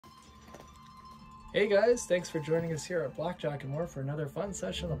Hey guys, thanks for joining us here at Blackjack and More for another fun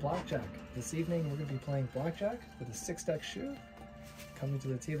session of Blackjack. This evening we're going to be playing Blackjack with a 6-deck shoe, coming to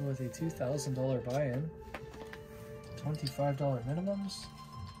the table with a $2,000 buy-in, $25 minimums,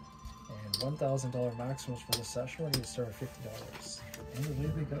 and $1,000 maximums for this session. We're going to start at $50. And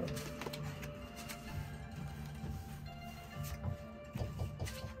away we go.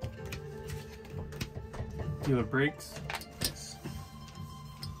 Dealer breaks.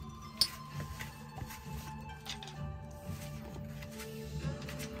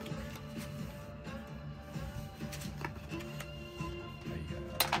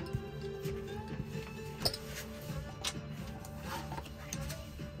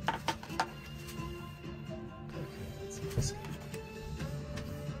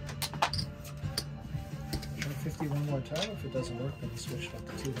 Try 50 one more time. If it doesn't work, then we switch it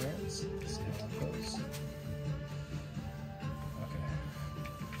up to 2 hands. See how that goes. Okay.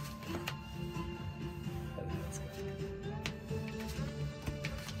 That's good.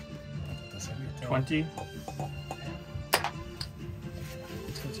 That's gonna be a 20.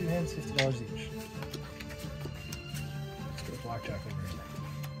 So 2 hands, $50 each. Let's get a blackjack over here.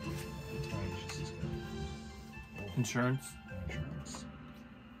 20 just as good. Insurance. No insurance.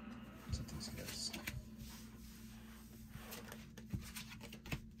 What's with these guys?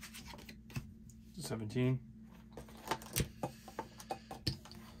 $17.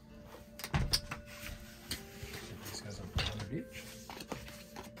 These guys are 100 each.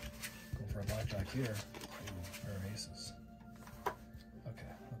 Go for a blackjack here. Ooh, pair of aces.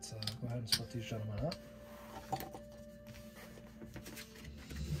 Okay, let's go ahead and split these gentlemen up. 20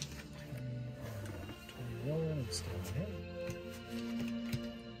 and 21, it's still in here.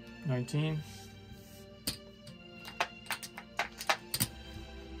 19.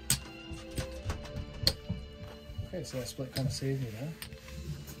 Okay, so that split kind of saved me there.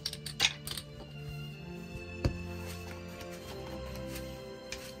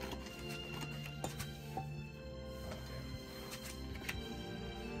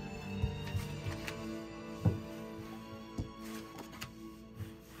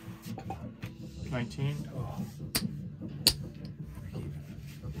 Come on. 19. Oh.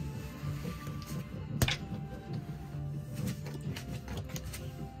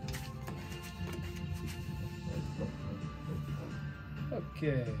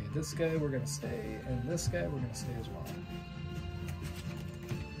 Okay, this guy we're gonna stay, and this guy we're gonna stay as well.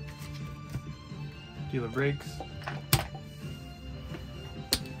 Dealer breaks. Okay,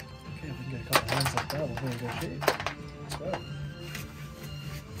 if we can get a couple hands like that, we'll be in good shape. Let's go.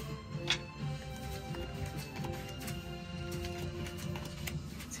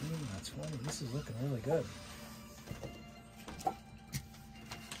 That's 20. This is looking really good.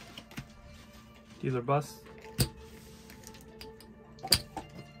 Dealer bust.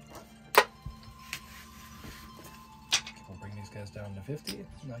 We'll bring these guys down to 50.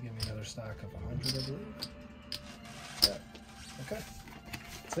 Now give me another stack of 100, I believe. Yeah. Okay.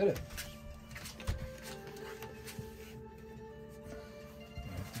 Let's hit it.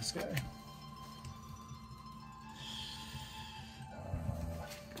 This guy.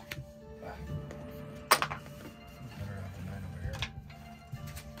 Better have the 9 over here.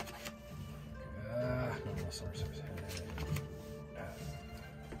 No, sorry.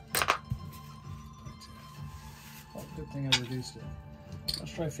 Oh, good thing I reduced it.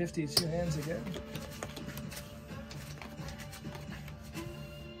 Let's try 50, 2 hands again.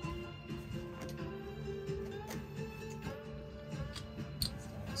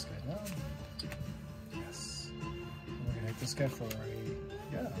 This guy down. Yes. And we're gonna hit this guy for a,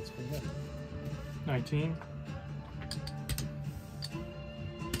 yeah, that's pretty good. 19.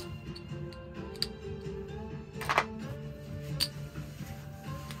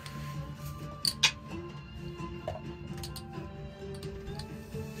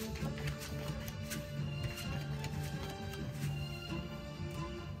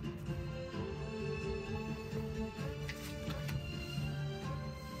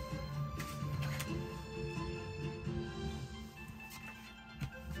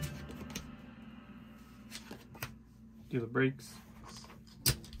 Dealer breaks.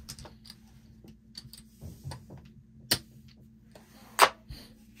 Okay,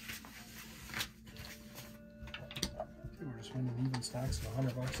 we're just winning even stacks of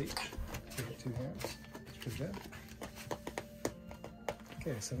 $100 each. We get 2 hands. That's pretty good.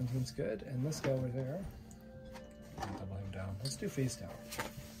 Okay, 17's good, and this guy over there. Double him down. Let's do face down.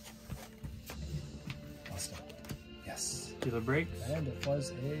 Bust up. Yes. Dealer breaks. And it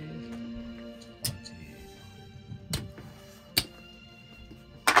was a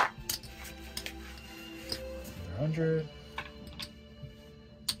 100,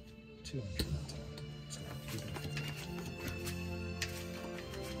 200 that time.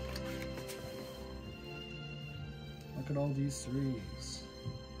 at all these threes.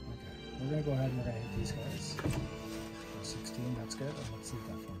 Okay, we're gonna go ahead and we're gonna hit these guys. 16, that's good. And let's see if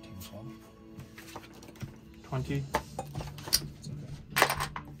that 14 as well. 20. It's okay.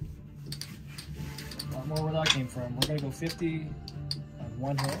 A lot more where that came from. We're gonna go 50 on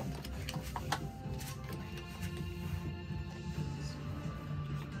one hand.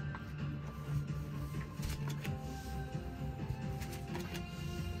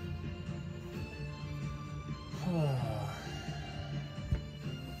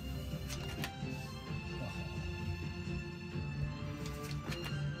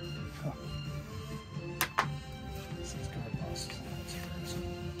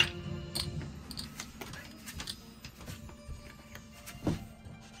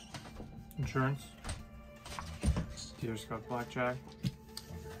 Insurance. Dealer's got blackjack.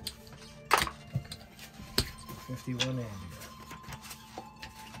 Okay. 51 and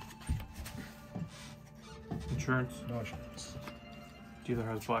Insurance. no insurance. Dealer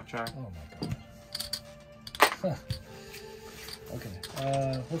has blackjack. Oh my god. Okay,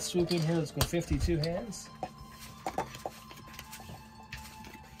 let's swoop in here. Let's go 52 hands.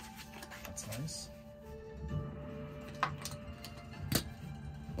 That's nice.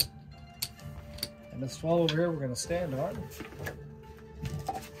 And this 12 over here, we're going to stand on.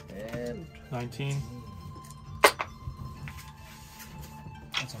 And 19.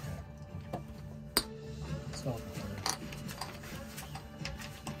 that's okay. It's not hard.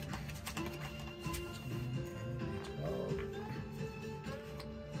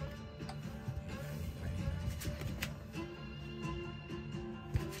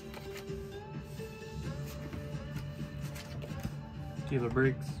 Dealer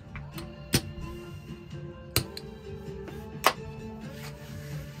breaks.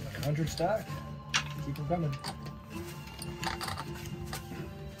 Like 100 stack. Keep them coming.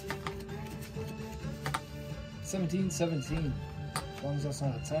 $17.17. As long as that's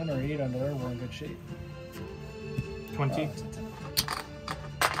not a 10 or 8 under there, we're in good shape. 20. Oh, it's a 10.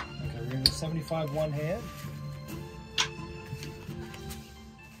 Okay, we're gonna go 75 one hand.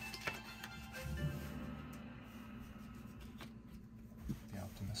 Be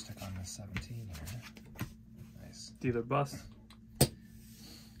optimistic on this 17 here. Nice. Dealer bust.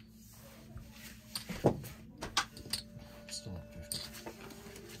 Still at 50.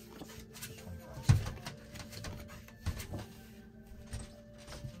 So 25.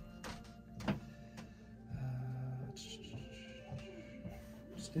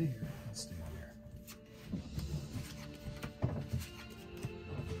 Stay here. Let's stay on here.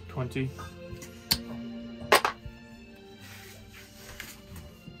 20.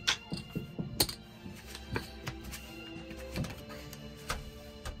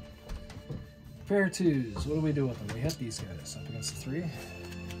 Pair twos. What do we do with them? We hit these guys up against the 3.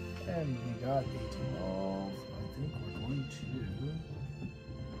 And we got a 12. I think we're going to hit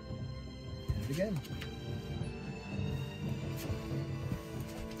it again.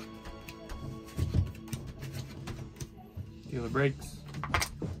 Dealer breaks.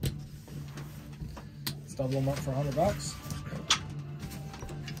 Let's double them up for $100.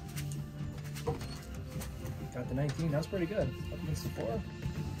 Got the 19. That's pretty good. Up against the 4.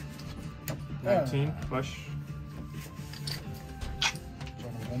 19. Push.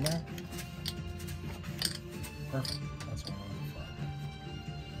 Trying to win there. Perfect. That's what I'm looking for.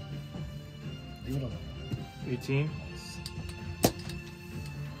 Leave it alone. 18. Nice.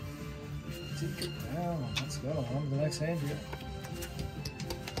 Take it down. Let's go. On to the next hand here.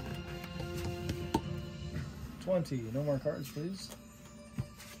 20. No more cards, please.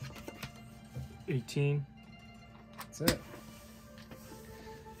 18. That's it.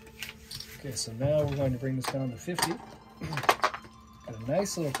 Okay, so now we're going to bring this down to 50. Got a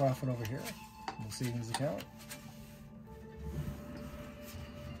nice little profit over here in the savings account.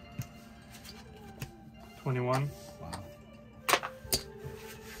 21. Wow.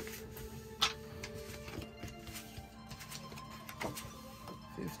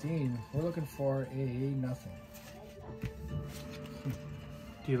 15. We're looking for a nothing.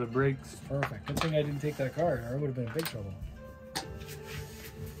 Dealer breaks. Perfect. Good thing I didn't take that card, or I would have been in big trouble.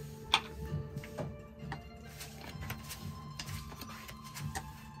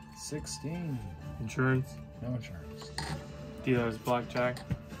 $16. Insurance. No insurance. Dealer has blackjack.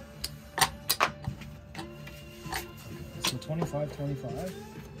 So 25, 25.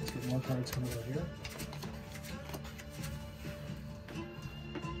 Let's get more cards coming over here.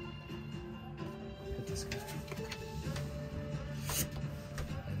 Hit this guy.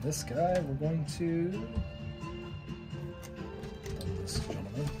 And this guy, we're going to double this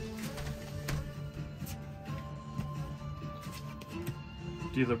gentleman.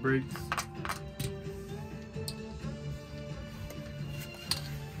 Dealer breaks.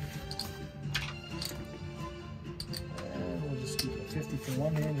 $50 for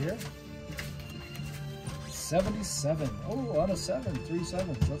one hand here. 77. Oh, on a 7, 3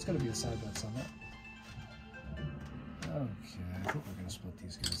 sevens. That's going to be a side bet on that. Okay, I think we're going to split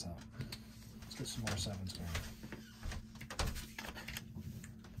these guys up. Let's get some more 7s going.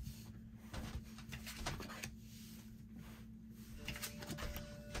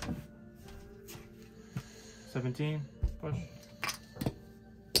 $17. Push.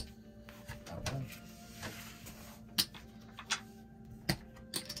 Not bad.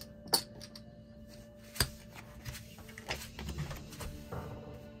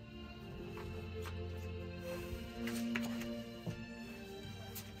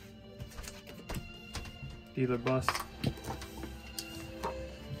 Dealer bust.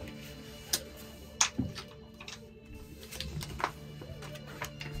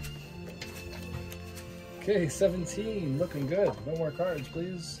 Okay, 17, looking good. No more cards,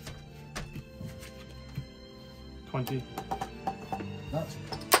 please. 20. Not too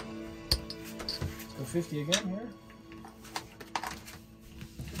bad. Let's go 50 again here.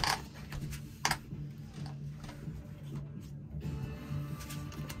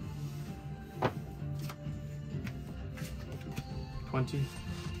 $20.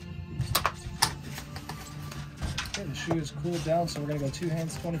 Okay, the shoe is cooled down, so we're gonna go 2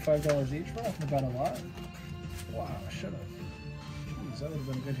 hands, $25 each. We're not gonna bet a lot. Wow, I should have. Jeez, that would have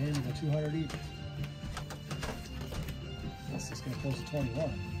been a good hand to go 200 each. This is gonna close to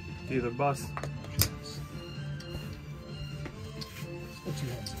 21. Dealer bust. Let's go 2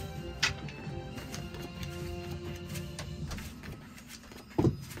 hands.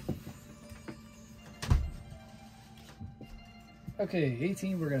 Okay,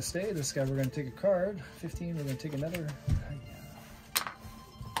 18 we're gonna stay. This guy we're gonna take a card. 15 we're gonna take another.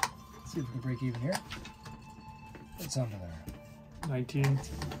 Let's see if we can break even here. What's under there? 19.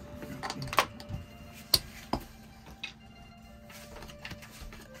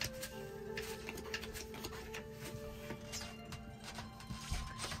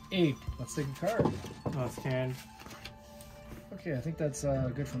 $8. Let's take a card. Left hand. Okay, I think that's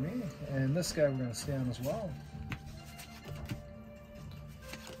good for me. And this guy we're gonna stay on as well.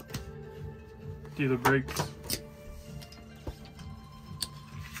 Dealer breaks.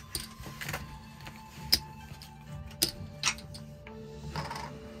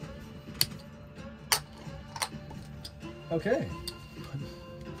 Okay.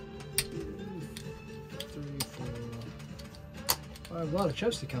 2, 3, 4, 5. A lot of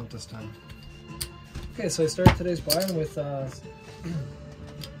chips to count this time. Okay, so I started today's buy-in with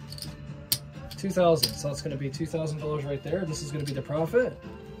 2,000. So that's going to be $2,000 right there. This is going to be the profit.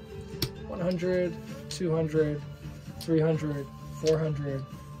 100, 200, 300, 400,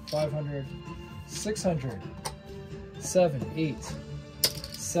 500, 600, 7, 8,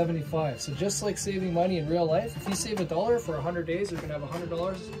 75. So just like saving money in real life, if you save $1 for 100 days, you're gonna have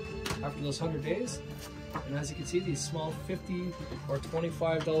 $100 after those 100 days. And as you can see, these small $50 or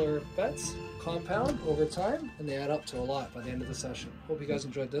 $25 bets compound over time, and they add up to a lot by the end of the session. Hope you guys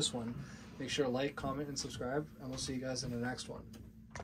enjoyed this one. Make sure to like, comment, and subscribe, and we'll see you guys in the next one.